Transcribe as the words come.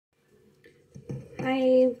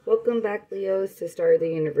Hi, welcome back, Leos, to Star of the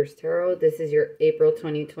Universe Tarot. This is your April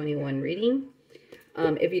 2021 reading.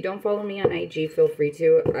 If you don't follow me on IG, feel free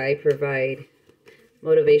to. I provide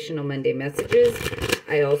motivational Monday messages.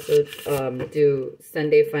 I also do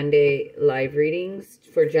Sunday Fun Day live readings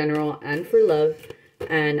for general and for love.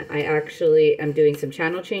 And I actually am doing some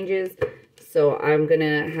channel changes. So I'm going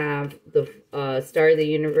to have the Star of the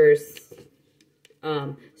Universe,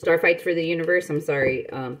 Starfights for the Universe, I'm sorry,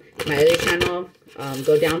 my other channel,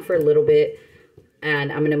 go down for a little bit,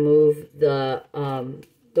 and I'm going to move the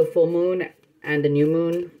full moon and the new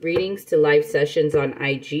moon readings to live sessions on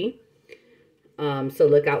IG, so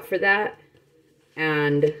look out for that.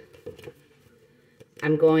 And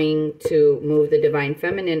I'm going to move the Divine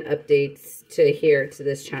Feminine updates to here, to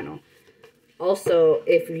this channel. Also,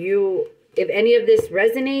 if any of this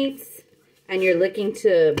resonates and you're looking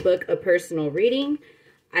to book a personal reading,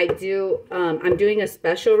 I'm doing a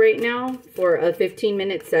special right now for a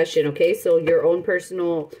 15-minute session, okay? So your own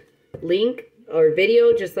personal link or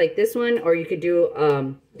video, just like this one, or you could do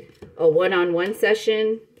a one-on-one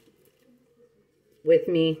session with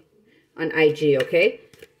me on IG, okay?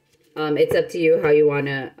 It's up to you how you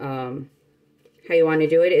wanna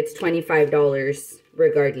do it. It's $25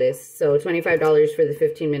 regardless. So $25 for the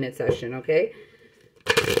 15-minute session, okay?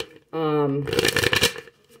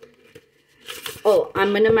 Oh, I'm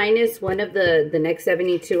going to minus one of the next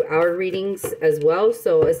 72-hour readings as well.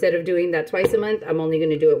 So instead of doing that twice a month, I'm only going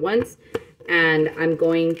to do it once. And I'm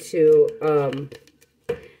going to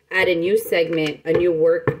add a new segment, a new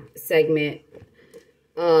work segment.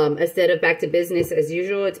 Instead of back to business as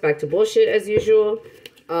usual, it's back to bullshit as usual.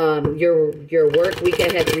 Your work week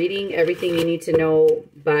ahead reading, everything you need to know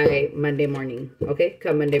by Monday morning. Okay,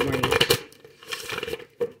 come Monday morning.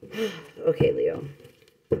 Okay, Leo.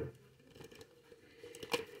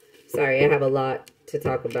 Sorry, I have a lot to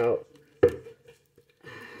talk about,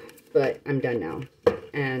 but I'm done now,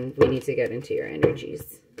 and we need to get into your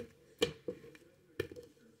energies.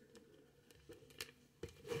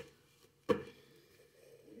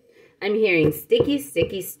 I'm hearing sticky,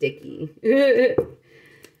 sticky, sticky.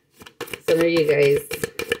 Some of you guys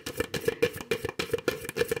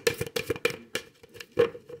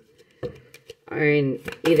are in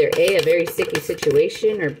either A, a very sticky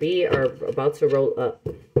situation, or B, are about to roll up.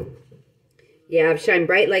 Yeah, shine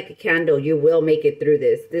bright like a candle. You will make it through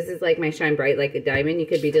this. This is like my shine bright like a diamond. You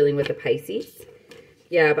could be dealing with a Pisces.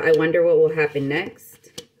 Yeah, but I wonder what will happen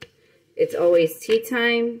next. It's always tea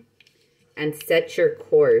time and set your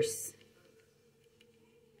course.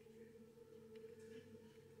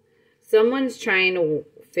 Someone's trying to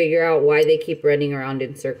figure out why they keep running around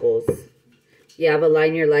in circles. You have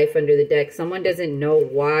align your life under the deck. Someone doesn't know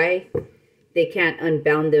why they can't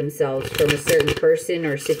unbound themselves from a certain person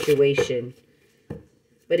or situation.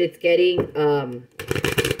 But it's getting, I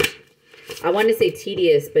want to say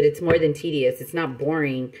tedious, but it's more than tedious. It's not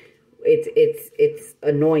boring. It's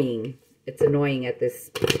annoying. It's annoying at this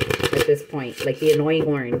point. Like the annoying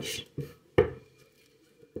orange.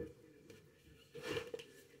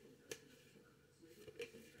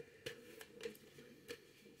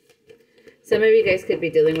 Some of you guys could be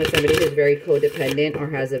dealing with somebody who's very codependent or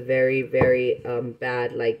has a very, very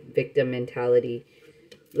bad, like, victim mentality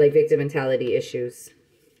issues.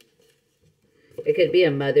 It could be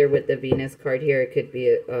a mother with the Venus card here. It could be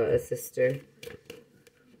a sister.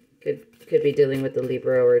 Could be dealing with the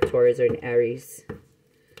Libra or a Taurus or an Aries.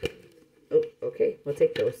 Oh, okay. We'll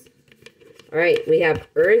take those. All right. We have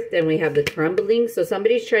Earth and we have the crumbling. So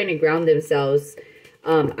somebody's trying to ground themselves.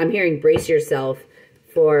 I'm hearing brace yourself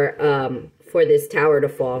for this tower to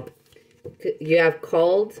fall. You have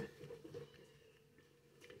called.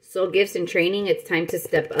 Soul gifts and training, it's time to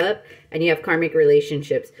step up. And you have karmic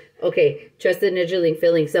relationships. Okay, trust the niggling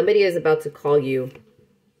feeling. Somebody is about to call you.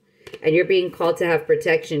 And you're being called to have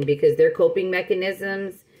protection because their coping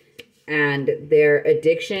mechanisms and their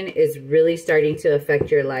addiction is really starting to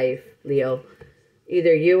affect your life, Leo.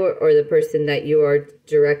 Either you or the person that you are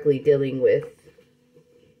directly dealing with.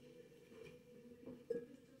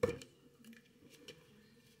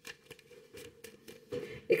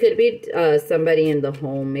 It could be somebody in the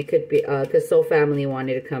home. It could be because Soul Family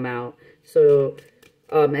wanted to come out. So,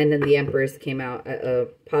 and then the Empress came out,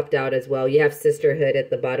 popped out as well. You have Sisterhood at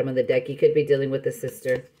the bottom of the deck. You could be dealing with a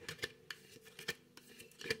sister.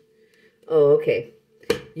 Oh, okay.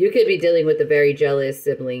 You could be dealing with a very jealous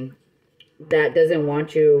sibling that doesn't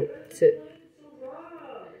want you to.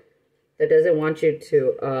 That doesn't want you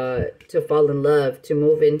to fall in love, to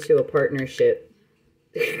move into a partnership.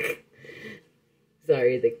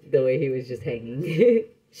 Sorry, the way he was just hanging.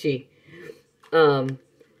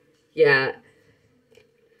 Yeah.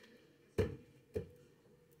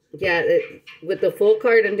 Yeah, with the full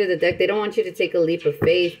card under the deck, they don't want you to take a leap of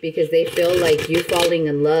faith because they feel like you falling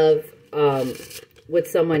in love with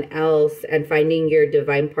someone else and finding your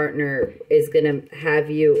divine partner is going to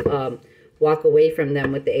have you walk away from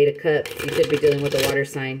them with the Eight of Cups. You could be dealing with a water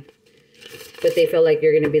sign. But they feel like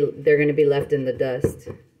they're going to be left in the dust.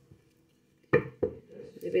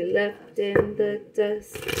 They'll be left in the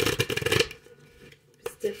dust.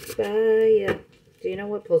 Stick by ya. Do you know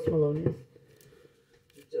what Post Malone is?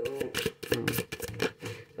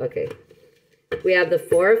 Okay. We have the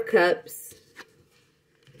Four of Cups,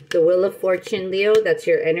 the Wheel of Fortune, Leo. That's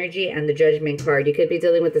your energy, and the Judgment card. You could be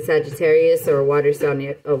dealing with the Sagittarius or a water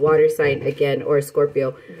sign again, or a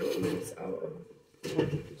Scorpio.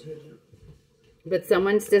 But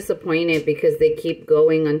someone's disappointed because they keep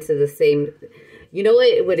going onto the same. You know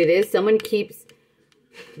what it is? Someone keeps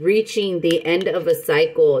reaching the end of a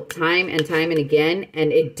cycle time and again,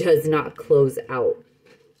 and it does not close out.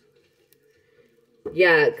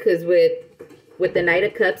 Yeah, because with the Knight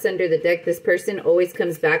of Cups under the deck, this person always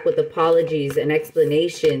comes back with apologies and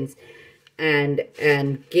explanations and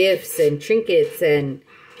gifts and trinkets, and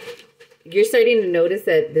you're starting to notice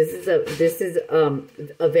that this is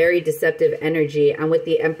a very deceptive energy. And with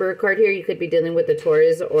the Emperor card here, you could be dealing with a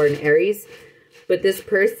Taurus or an Aries, but this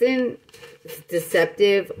person's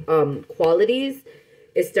deceptive qualities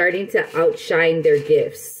is starting to outshine their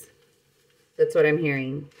gifts. That's what I'm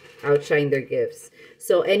hearing. Outshine their gifts.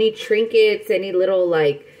 So any trinkets, any little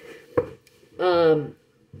like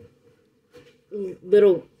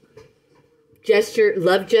little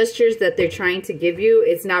love gestures that they're trying to give you,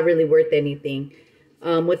 it's not really worth anything.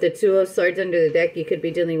 With the Two of Swords under the deck, you could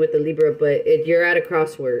be dealing with the Libra, but you're at a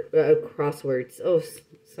crosswords. Oh,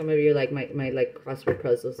 some of you like my like crossword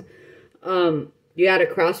puzzles. You're at a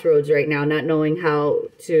crossroads right now, not knowing how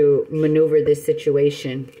to maneuver this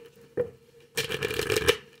situation.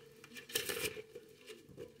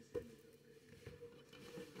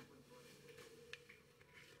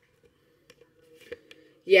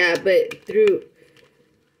 Yeah, but through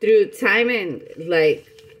time and like,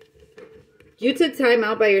 you took time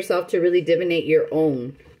out by yourself to really divinate your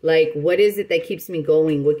own. Like, what is it that keeps me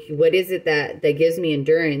going? What is it that gives me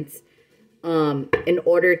endurance in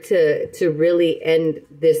order to really end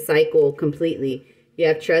this cycle completely? You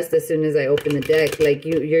have trust as soon as I open the deck. Like,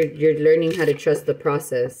 you're learning how to trust the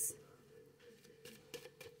process.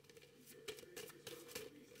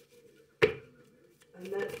 I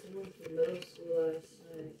met someone from middle school last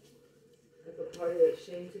night at the party that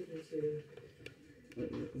Shane took me to.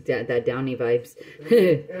 That Downey vibes.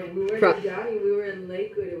 And we weren't in Downey, we were in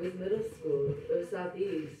Lakewood. It was middle school. It was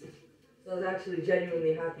Southeast. So I was actually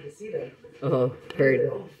genuinely happy to see them. Oh, heard.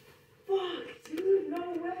 Like, oh, fuck, dude, no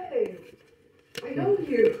way. I know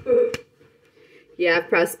you. You have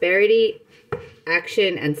prosperity,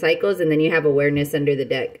 action, and cycles, and then you have awareness under the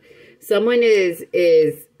deck. Someone is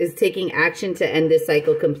taking action to end this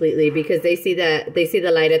cycle completely because they see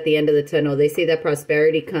the light at the end of the tunnel. They see that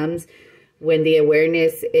prosperity comes when the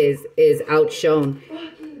awareness is outshone.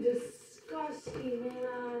 Fucking disgusting,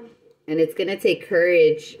 man. And it's gonna take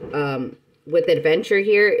courage with adventure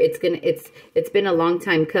here. It's been a long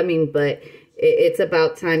time coming, but it's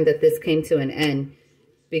about time that this came to an end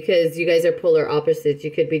because you guys are polar opposites. You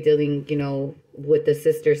could be dealing, you know, with the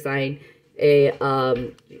sister sign.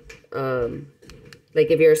 Like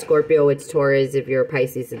if you're a Scorpio, it's Taurus. If you're a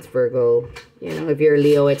Pisces, it's Virgo. You know, if you're a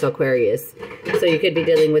Leo, it's Aquarius. So you could be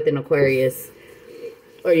dealing with an Aquarius,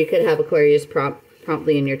 or you could have Aquarius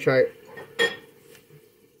promptly in your chart.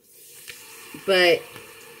 But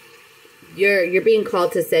you're being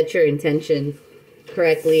called to set your intentions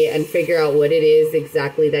correctly and figure out what it is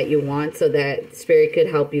exactly that you want, so that Spirit could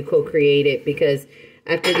help you co-create it. Because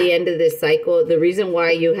after the end of this cycle, the reason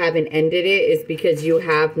why you haven't ended it is because you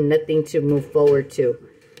have nothing to move forward to.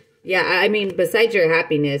 Yeah, I mean, besides your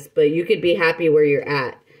happiness, but you could be happy where you're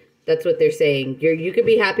at. That's what they're saying. You could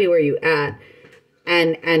be happy where you're at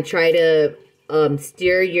and try to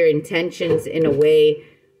steer your intentions in a way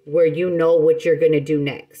where you know what you're going to do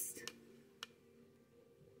next.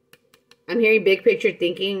 I'm hearing big picture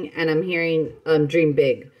thinking, and I'm hearing dream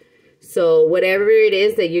big. So whatever it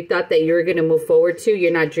is that you thought that you were going to move forward to,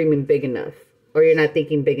 you're not dreaming big enough, or you're not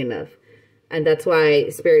thinking big enough. And that's why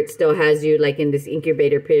Spirit still has you like in this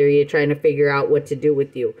incubator period, trying to figure out what to do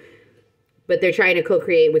with you. But they're trying to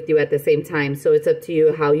co-create with you at the same time. So it's up to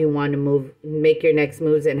you how you want to move, make your next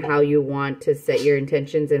moves, and how you want to set your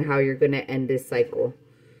intentions and how you're going to end this cycle.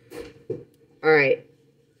 All right,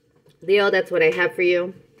 Leo, that's what I have for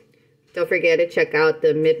you. Don't forget to check out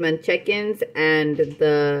the mid-month check-ins and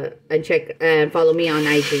follow me on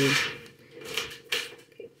IG.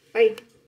 Okay, bye.